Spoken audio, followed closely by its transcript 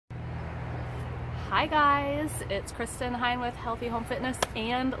Hi guys, it's Kristen Hine with Healthy Home Fitness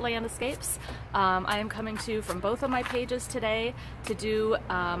and Landescapes. I am coming to you from both of my pages today to do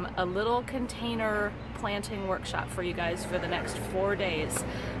a little container planting workshop for you guys for the next 4 days.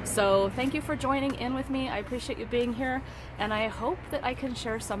 So thank you for joining in with me. I appreciate you being here, and I hope that I can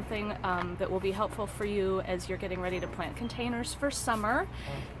share something that will be helpful for you as you're getting ready to plant containers for summer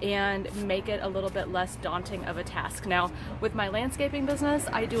and make it a little bit less daunting of a task. Now, with my landscaping business,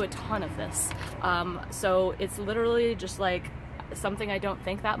 I do a ton of this. So it's literally just like something I don't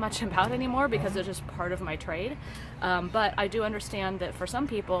think that much about anymore because it's just part of my trade. But I do understand that for some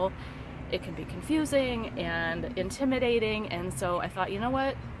people it can be confusing and intimidating, and so I thought, you know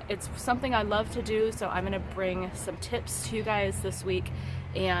what, it's something I love to do, so I'm gonna bring some tips to you guys this week,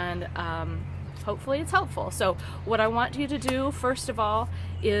 and hopefully it's helpful. So what I want you to do first of all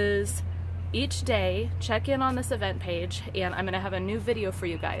is each day check in on this event page, and I'm gonna have a new video for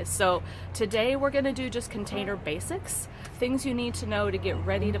you guys. So today we're gonna do just container basics, things you need to know to get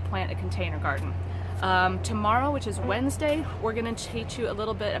ready to plant a container garden. Tomorrow, which is Wednesday, we're gonna teach you a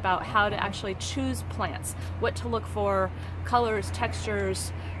little bit about how to actually choose plants, what to look for, colors,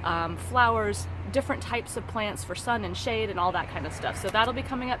 textures, flowers, different types of plants for sun and shade and all that kind of stuff. So that'll be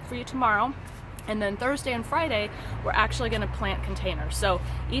coming up for you tomorrow. And then Thursday and Friday, we're actually going to plant containers. So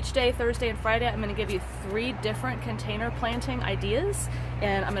each day, Thursday and Friday, I'm going to give you 3 different container planting ideas,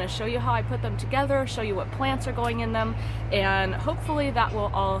 and I'm going to show you how I put them together, show you what plants are going in them, and hopefully that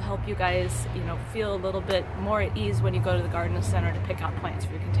will all help you guys, feel a little bit more at ease when you go to the garden center to pick out plants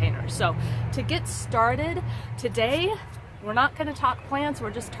for your containers. So to get started today, we're not going to talk plants,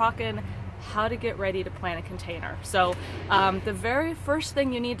 we're just talking how to get ready to plant a container. So the very first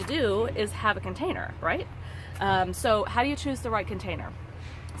thing you need to do is have a container, right? So how do you choose the right container?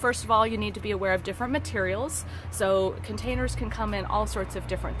 First of all, you need to be aware of different materials. So containers can come in all sorts of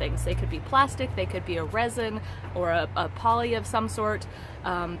different things. They could be plastic, they could be a resin or a poly of some sort.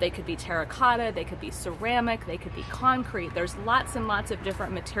 They could be terracotta, they could be ceramic, they could be concrete. There's lots and lots of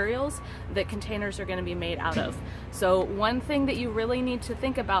different materials that containers are going to be made out of. So one thing that you really need to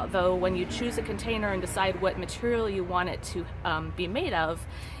think about, though, when you choose a container and decide what material you want it to be made of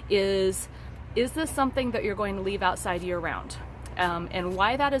is this something that you're going to leave outside year-round? And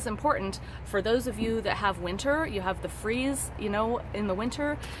why that is important for those of you that have winter, you have the freeze, in the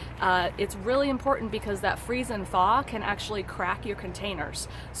winter, it's really important because that freeze and thaw can actually crack your containers.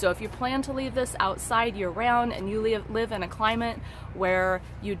 So if you plan to leave this outside year round and you live in a climate where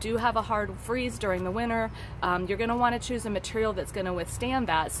you do have a hard freeze during the winter, you're going to want to choose a material that's going to withstand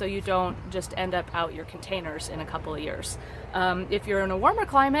that so you don't just end up out your containers in a couple of years. If you're in a warmer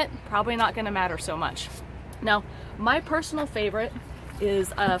climate, probably not going to matter so much. Now, my personal favorite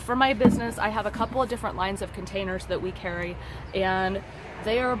is, for my business, I have a couple of different lines of containers that we carry, and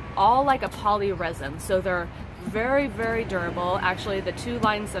they are all like a poly resin. So they're very, very durable. Actually, the 2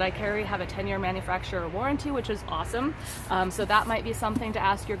 lines that I carry have a 10-year manufacturer warranty, which is awesome. So that might be something to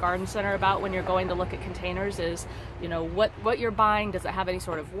ask your garden center about when you're going to look at containers is, what you're buying, does it have any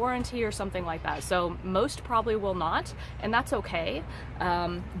sort of warranty or something like that? So most probably will not, and that's okay.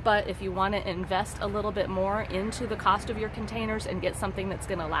 But if you want to invest a little bit more into the cost of your containers and get something that's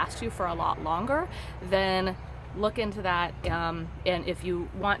going to last you for a lot longer, then look into that. And if you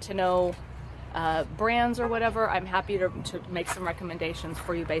want to know brands or whatever, I'm happy to make some recommendations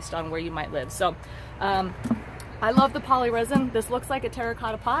for you based on where you might live. So I love the poly resin. This looks like a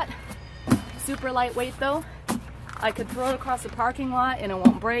terracotta pot, super lightweight though. I could throw it across the parking lot and it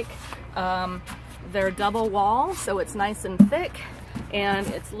won't break. They're double wall, so it's nice and thick and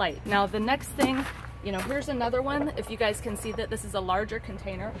it's light. Now the next thing, here's another one. If you guys can see that this is a larger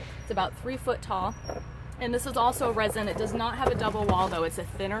container, it's about 3 foot tall. And this is also resin. It does not have a double wall though, it's a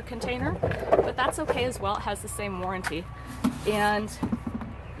thinner container, but that's okay as well. It has the same warranty. And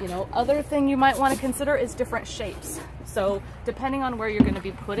other thing you might want to consider is different shapes. So depending on where you're going to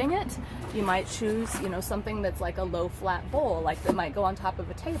be putting it, you might choose, something that's like a low flat bowl, like that might go on top of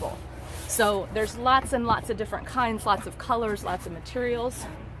a table. So there's lots and lots of different kinds, lots of colors, lots of materials.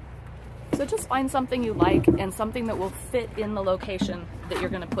 So just find something you like and something that will fit in the location that you're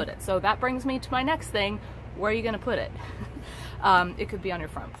going to put it. So that brings me to my next thing. Where are you going to put it? It could be on your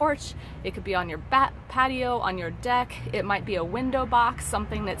front porch, it could be on your patio, on your deck, it might be a window box,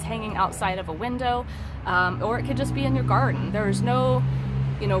 something that's hanging outside of a window, or it could just be in your garden. There's no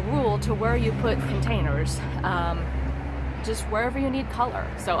rule to where you put containers. Just wherever you need color.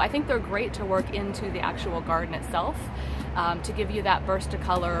 So I think they're great to work into the actual garden itself, to give you that burst of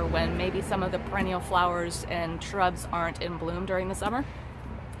color when maybe some of the perennial flowers and shrubs aren't in bloom during the summer.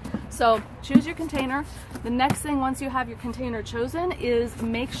 So So choose your container. The next thing, once you have your container chosen, is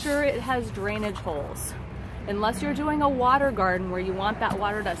make sure it has drainage holes. Unless you're doing a water garden where you want that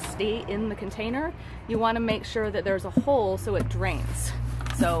water to stay in the container, you want to make sure that there's a hole so it drains.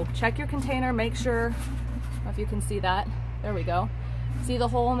 So check your container, make sure, I don't know if you can see that. There we go. See the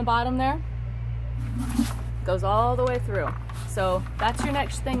hole in the bottom there? Goes all the way through. So that's your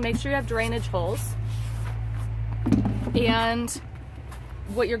next thing. Make sure you have drainage holes. And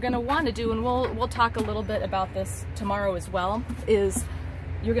what you're going to want to do, and we'll talk a little bit about this tomorrow as well, is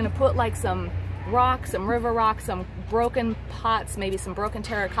you're going to put like some rocks, some river rocks, some broken pots, maybe some broken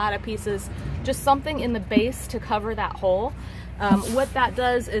terracotta pieces, just something in the base to cover that hole. What that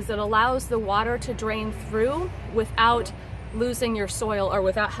does is it allows the water to drain through without losing your soil, or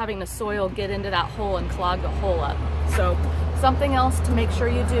without having the soil get into that hole and clog the hole up. So something else to make sure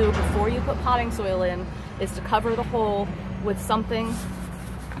you do before you put potting soil in is to cover the hole with something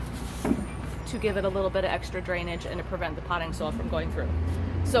to give it a little bit of extra drainage and to prevent the potting soil from going through.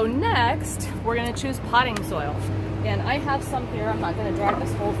 So next, we're going to choose potting soil. And I have some here. I'm not going to drag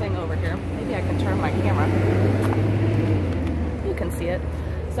this whole thing over here. Maybe I can turn my camera. You can see it.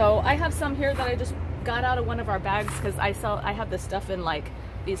 So I have some here that I just got out of one of our bags, because I have this stuff in like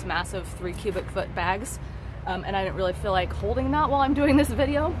these massive 3 cubic foot bags. And I didn't really feel like holding that while I'm doing this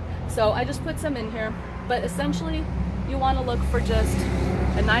video. So I just put some in here. But essentially, you want to look for just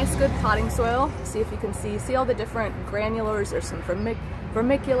a nice good potting soil. See if you can see all the different granulars. There's some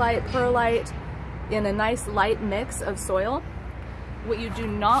vermiculite, perlite, in a nice light mix of soil. What you do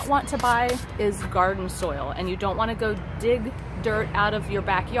not want to buy is garden soil, and you don't want to go dig dirt out of your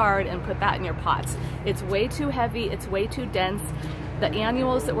backyard and put that in your pots. It's way too heavy, it's way too dense. The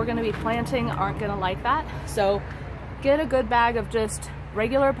annuals that we're going to be planting aren't going to like that. So get a good bag of just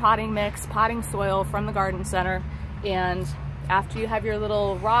regular potting mix, potting soil from the garden center, and after you have your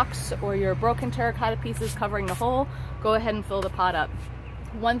little rocks or your broken terracotta pieces covering the hole, go ahead and fill the pot up.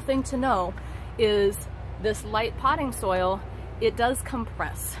 One thing to know is this light potting soil, it does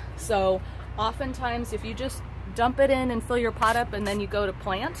compress. So oftentimes if you just dump it in and fill your pot up and then you go to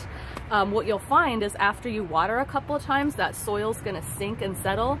plant, what you'll find is after you water a couple of times, that soil's gonna sink and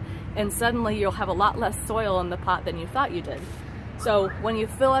settle, and suddenly you'll have a lot less soil in the pot than you thought you did. So when you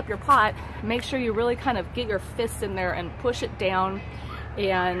fill up your pot, make sure you really kind of get your fists in there and push it down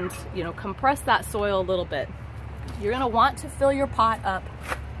and, you know, compress that soil a little bit. You're gonna want to fill your pot up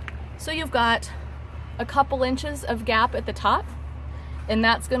so you've got a couple inches of gap at the top, and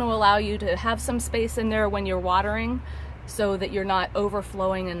that's going to allow you to have some space in there when you're watering so that you're not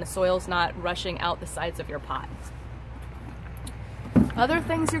overflowing and the soil's not rushing out the sides of your pot. Other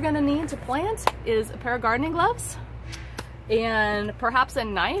things you're going to need to plant is a pair of gardening gloves and perhaps a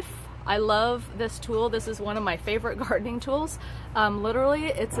knife. I love this tool. This is one of my favorite gardening tools. Literally,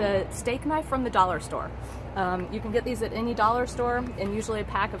 it's a steak knife from the dollar store. You can get these at any dollar store in usually a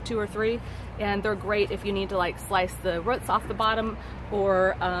pack of 2 or 3, and they're great if you need to like slice the roots off the bottom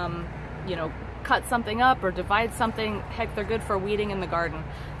or you know, cut something up or divide something. Heck, they're good for weeding in the garden.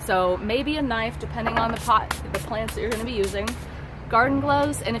 So maybe a knife depending on the plants that you're going to be using. Garden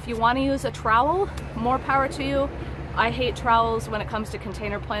gloves, and if you want to use a trowel, more power to you. I hate trowels when it comes to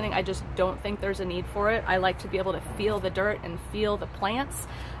container planting. I just don't think there's a need for it. I like to be able to feel the dirt and feel the plants.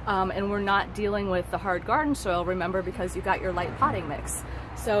 And we're not dealing with the hard garden soil, remember, because you got your light potting mix.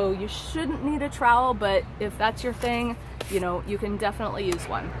 So you shouldn't need a trowel, but if that's your thing, you know, you can definitely use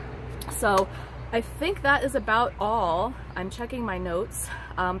one. So I think that is about all. I'm checking my notes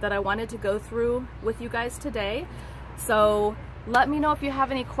that I wanted to go through with you guys today. So let me know if you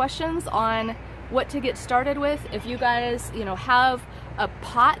have any questions on what to get started with. If you guys, you know, have a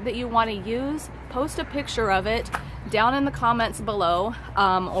pot that you want to use, post a picture of it down in the comments below,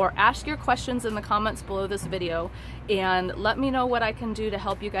 or ask your questions in the comments below this video, and let me know what I can do to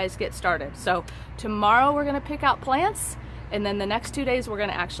help you guys get started. So tomorrow we're going to pick out plants, and then the next 2 days we're going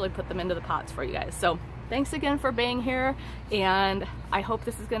to actually put them into the pots for you guys. So thanks again for being here, and I hope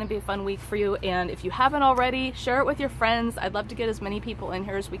this is going to be a fun week for you. And if you haven't already, share it with your friends. I'd love to get as many people in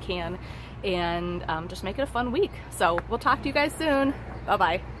here as we can, and just make it a fun week. So we'll talk to you guys soon.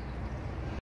 Bye-bye.